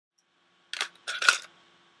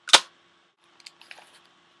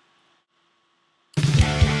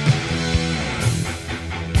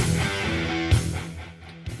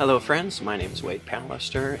Hello friends, my name is Wade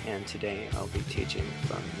Pallister, and today I'll be teaching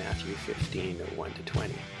from Matthew 15, 1 to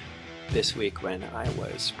 20. This week when I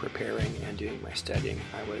was preparing and doing my studying,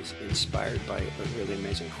 I was inspired by a really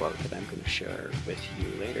amazing quote that I'm going to share with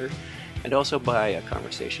you later, and also by a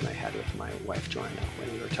conversation I had with my wife Joanna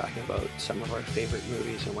when we were talking about some of our favorite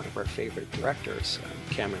movies and one of our favorite directors,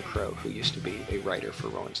 Cameron Crowe, who used to be a writer for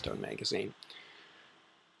Rolling Stone magazine.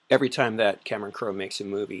 Every time that Cameron Crowe makes a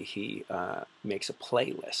movie, he makes a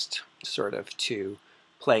playlist sort of to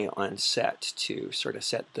play on set to sort of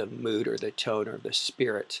set the mood or the tone or the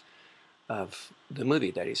spirit of the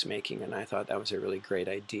movie that he's making. And I thought that was a really great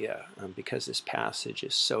idea because this passage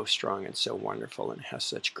is so strong and so wonderful and has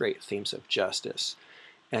such great themes of justice.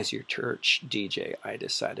 As your church DJ, I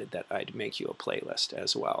decided that I'd make you a playlist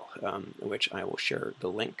as well, which I will share the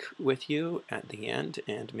link with you at the end,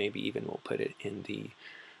 and maybe even we'll put it in the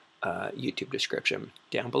YouTube description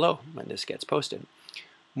down below when this gets posted.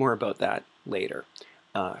 More about that later.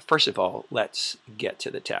 First of all, let's get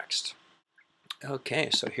to the text.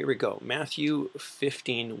 Okay, so here we go. Matthew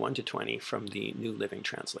 15, 1 to 20 from the New Living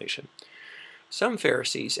Translation. Some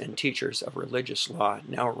Pharisees and teachers of religious law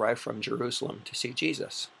now arrived from Jerusalem to see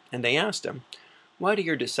Jesus, and they asked him, "Why do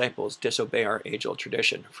your disciples disobey our age-old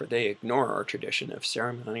tradition? For they ignore our tradition of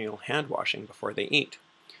ceremonial hand-washing before they eat."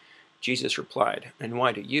 Jesus replied, "And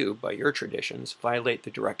why do you, by your traditions, violate the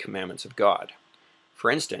direct commandments of God? For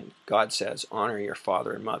instance, God says, 'Honor your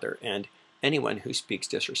father and mother,' and anyone who speaks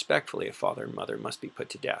disrespectfully of father and mother must be put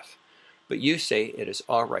to death. But you say it is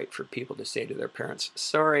all right for people to say to their parents,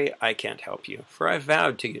 'Sorry, I can't help you, for I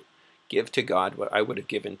vowed to give to God what I would have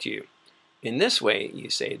given to you.' In this way, you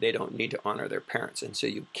say they don't need to honor their parents, and so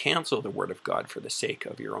you cancel the word of God for the sake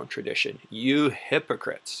of your own tradition. You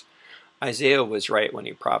hypocrites! Isaiah was right when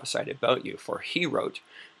he prophesied about you, for he wrote,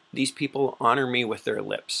 'These people honor me with their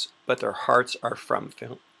lips, but their hearts are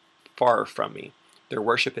far from me. Their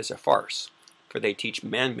worship is a farce, for they teach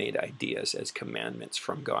man-made ideas as commandments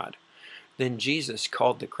from God.'" Then Jesus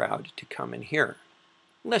called the crowd to come and hear.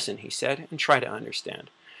 "Listen," he said, "and try to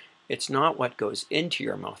understand. It's not what goes into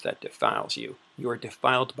your mouth that defiles you. You are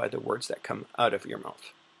defiled by the words that come out of your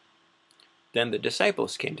mouth." Then the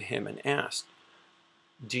disciples came to him and asked,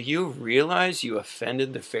 "Do you realize you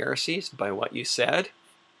offended the Pharisees by what you said?"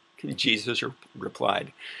 Jesus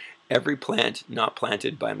replied, "Every plant not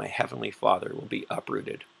planted by my heavenly Father will be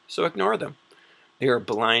uprooted, so ignore them. They are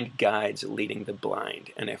blind guides leading the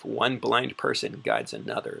blind, and if one blind person guides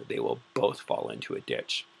another, they will both fall into a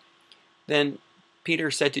ditch." Then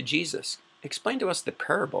Peter said to Jesus, "Explain to us the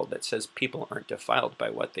parable that says people aren't defiled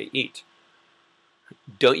by what they eat."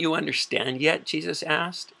 "Don't you understand yet?" Jesus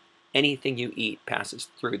asked. "Anything you eat passes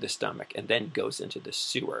through the stomach and then goes into the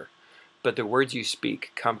sewer. But the words you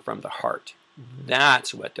speak come from the heart.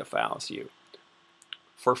 That's what defiles you.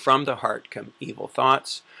 For from the heart come evil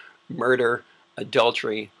thoughts, murder,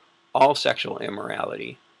 adultery, all sexual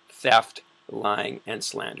immorality, theft, lying, and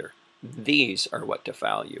slander. These are what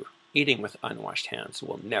defile you. Eating with unwashed hands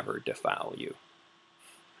will never defile you."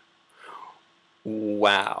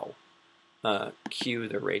 Wow. Cue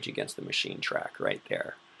the Rage Against the Machine track right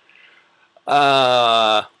there.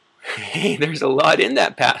 Hey, there's a lot in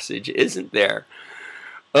that passage, isn't there?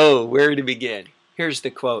 Oh, where to begin? Here's the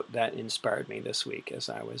quote that inspired me this week as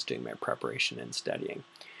I was doing my preparation and studying.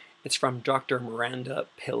 It's from Dr. Miranda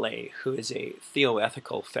Pillay, who is a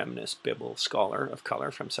theoethical feminist Bible scholar of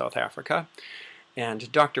color from South Africa.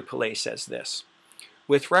 And Dr. Pillay says this: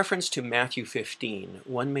 "With reference to Matthew 15,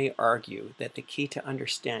 one may argue that the key to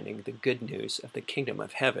understanding the good news of the kingdom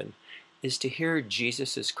of heaven is to hear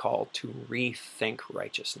Jesus' call to rethink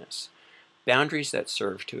righteousness. Boundaries that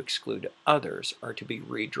serve to exclude others are to be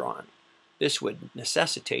redrawn. This would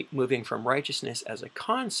necessitate moving from righteousness as a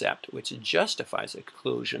concept which justifies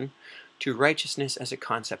exclusion to righteousness as a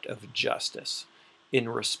concept of justice. In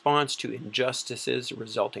response to injustices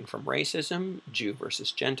resulting from racism, Jew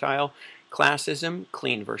versus Gentile, classism,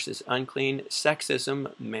 clean versus unclean,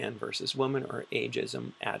 sexism, man versus woman, or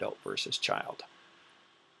ageism, adult versus child."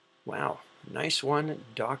 Wow, nice one,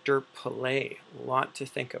 Dr. Pillay. A lot to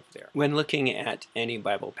think of there. When looking at any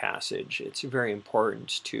Bible passage, it's very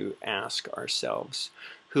important to ask ourselves,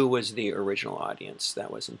 who was the original audience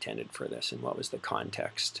that was intended for this, and what was the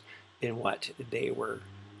context in what they were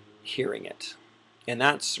hearing it? And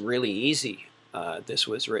that's really easy. This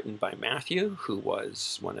was written by Matthew, who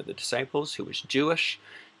was one of the disciples, who was Jewish.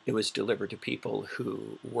 It was delivered to people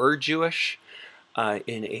who were Jewish.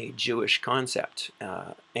 In a Jewish concept,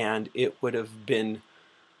 and it would have been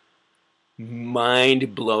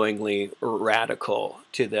mind-blowingly radical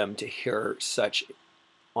to them to hear such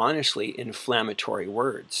honestly inflammatory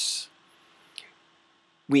words.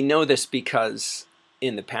 We know this because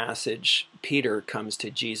in the passage, Peter comes to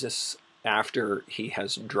Jesus after he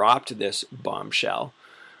has dropped this bombshell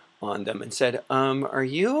on them and said, are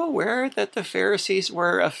you aware that the Pharisees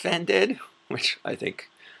were offended? Which I think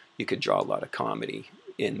you could draw a lot of comedy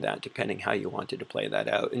in that, depending how you wanted to play that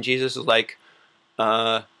out. And Jesus is like,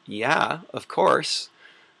 yeah, of course.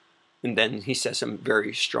 And then he says some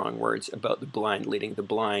very strong words about the blind leading the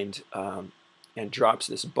blind, and drops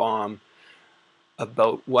this bomb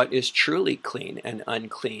about what is truly clean and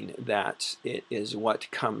unclean, that it is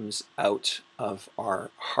what comes out of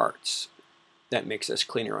our hearts that makes us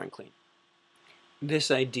clean or unclean.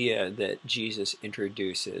 This idea that Jesus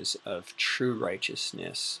introduces of true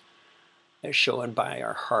righteousness as shown by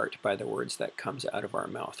our heart, by the words that comes out of our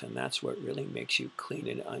mouth, and that's what really makes you clean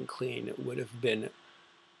and unclean, it would have been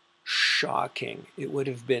shocking. It would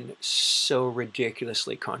have been so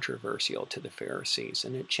ridiculously controversial to the Pharisees,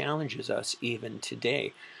 and it challenges us even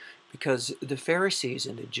today, because the Pharisees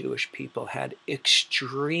and the Jewish people had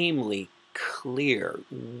extremely clear,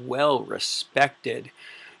 well-respected,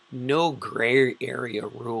 no gray area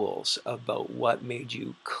rules about what made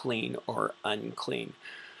you clean or unclean.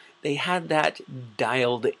 They had that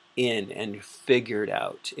dialed in and figured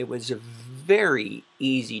out. It was very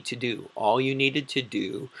easy to do. All you needed to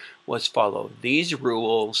do was follow these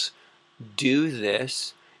rules, do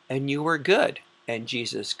this, and you were good. And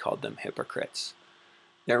Jesus called them hypocrites.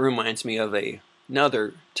 That reminds me of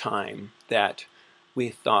another time that we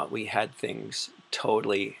thought we had things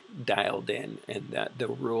totally dialed in and that the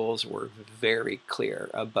rules were very clear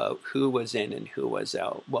about who was in and who was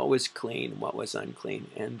out, what was clean, what was unclean,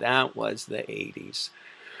 and that was the 80s.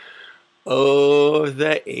 Oh,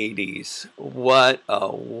 the 80s. What a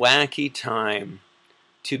wacky time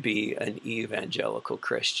to be an evangelical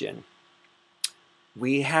Christian.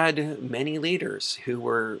 We had many leaders who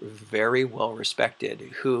were very well respected,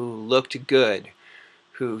 who looked good,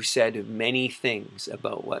 who said many things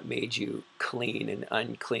about what made you clean and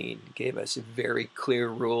unclean, gave us very clear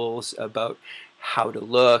rules about how to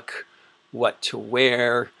look, what to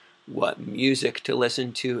wear, what music to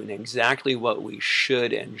listen to, and exactly what we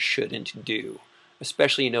should and shouldn't do.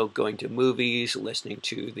 Especially, going to movies, listening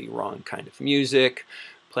to the wrong kind of music,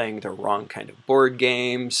 playing the wrong kind of board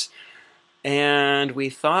games. And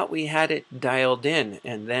we thought we had it dialed in,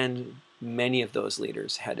 and then many of those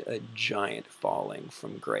leaders had a giant falling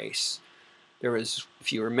from grace. There was,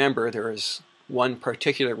 if you remember, there was one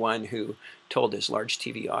particular one who told his large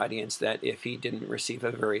TV audience that if he didn't receive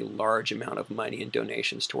a very large amount of money and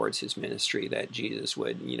donations towards his ministry, that Jesus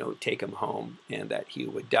would, take him home and that he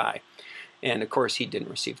would die. And of course, he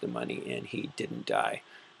didn't receive the money and he didn't die.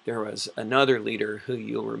 There was another leader who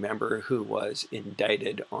you'll remember who was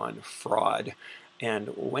indicted on fraud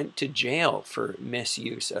and went to jail for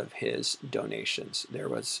misuse of his donations. There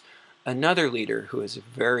was another leader who was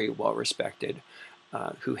very well respected,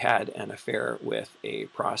 who had an affair with a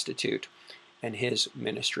prostitute, and his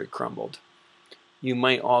ministry crumbled. You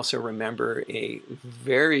might also remember a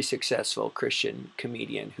very successful Christian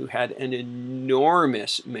comedian who had an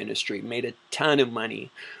enormous ministry, made a ton of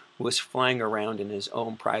money, was flying around in his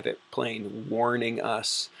own private plane warning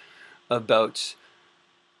us about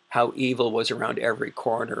how evil was around every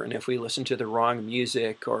corner, and if we listened to the wrong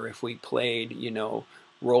music or if we played,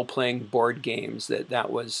 role-playing board games,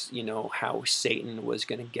 that was, how Satan was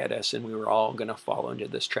going to get us, and we were all going to fall into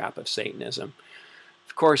this trap of Satanism.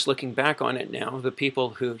 Of course, looking back on it now, the people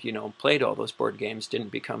who, played all those board games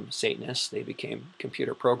didn't become Satanists. They became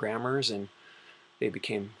computer programmers, and they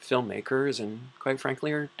became filmmakers, and quite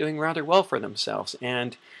frankly are doing rather well for themselves.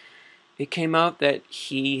 And it came out that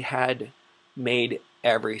he had made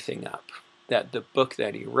everything up, that the book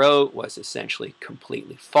that he wrote was essentially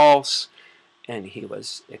completely false, and he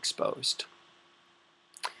was exposed.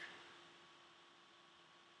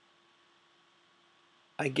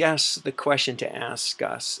 I guess the question to ask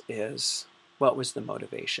us is, what was the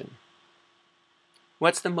motivation?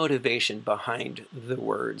 What's the motivation behind the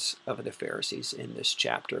words of the Pharisees in this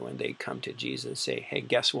chapter when they come to Jesus and say, hey,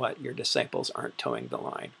 guess what? Your disciples aren't towing the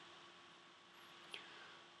line.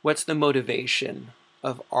 What's the motivation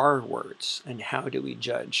of our words, and how do we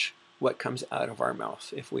judge what comes out of our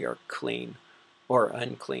mouth if we are clean or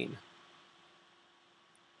unclean?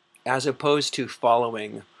 As opposed to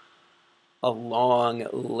following a long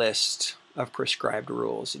list of prescribed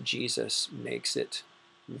rules, Jesus makes it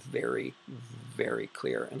very, very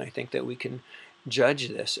clear. And I think that we can judge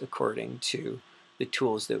this according to the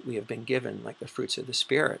tools that we have been given, like the fruits of the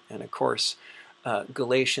Spirit. And of course,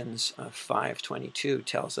 Galatians 5:22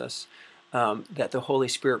 tells us that the Holy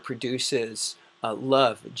Spirit produces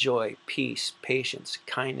love, joy, peace, patience,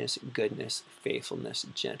 kindness, goodness, faithfulness,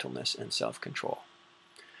 gentleness, and self-control.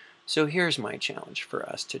 So here's my challenge for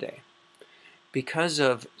us today. Because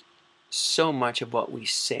of so much of what we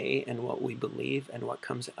say and what we believe and what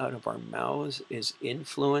comes out of our mouths is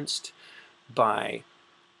influenced by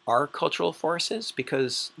our cultural forces,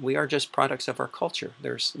 because we are just products of our culture.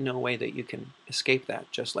 There's no way that you can escape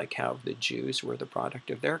that, just like how the Jews were the product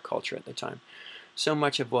of their culture at the time. So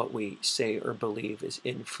much of what we say or believe is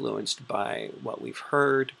influenced by what we've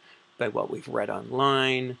heard, by what we've read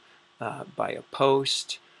online, by a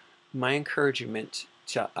post. My encouragement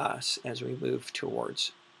to us as we move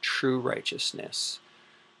towards true righteousness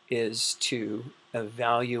is to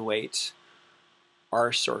evaluate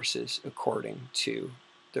our sources according to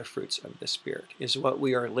the fruits of the Spirit. Is what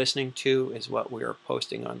we are listening to, is what we are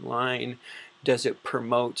posting online, does it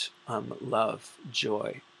promote love,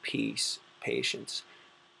 joy, peace, patience,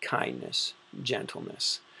 kindness,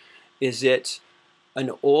 gentleness? Is it an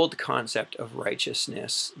old concept of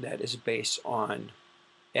righteousness that is based on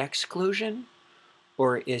exclusion,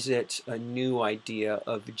 or is it a new idea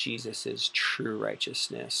of Jesus's true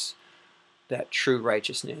righteousness? That true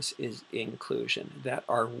righteousness is inclusion, that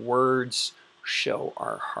our words show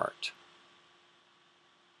our heart.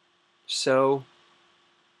 So,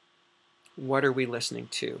 what are we listening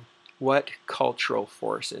to? What cultural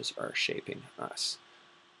forces are shaping us?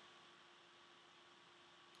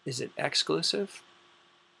 Is it exclusive,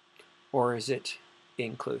 or is it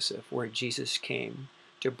inclusive, where Jesus came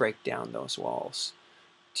to break down those walls,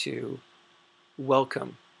 to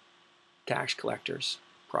welcome tax collectors,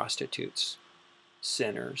 prostitutes,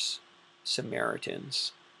 sinners,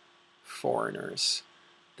 Samaritans, foreigners,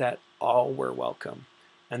 that all were welcome,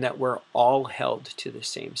 and that we're all held to the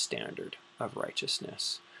same standard of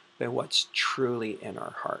righteousness by what's truly in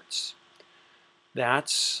our hearts?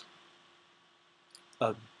 That's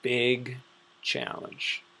a big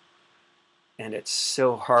challenge. And it's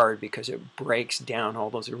so hard because it breaks down all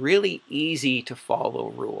those really easy to follow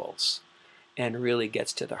rules and really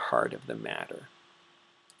gets to the heart of the matter,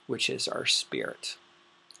 which is our spirit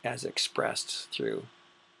as expressed through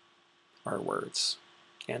our words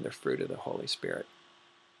and the fruit of the Holy Spirit.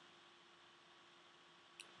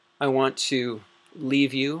 I want to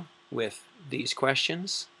leave you with these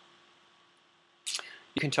questions.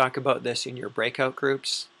 You can talk about this in your breakout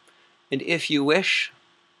groups, and if you wish,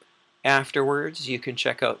 afterwards you can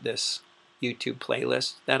check out this YouTube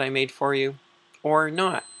playlist that I made for you, or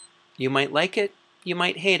not. You might like it, you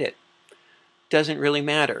might hate it. Doesn't really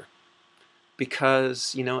matter,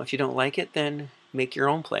 because if you don't like it, then make your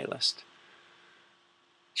own playlist.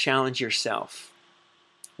 Challenge yourself.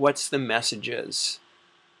 What's the messages?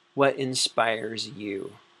 What inspires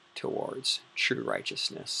you towards true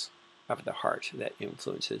righteousness of the heart that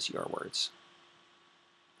influences your words?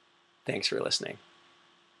 Thanks for listening.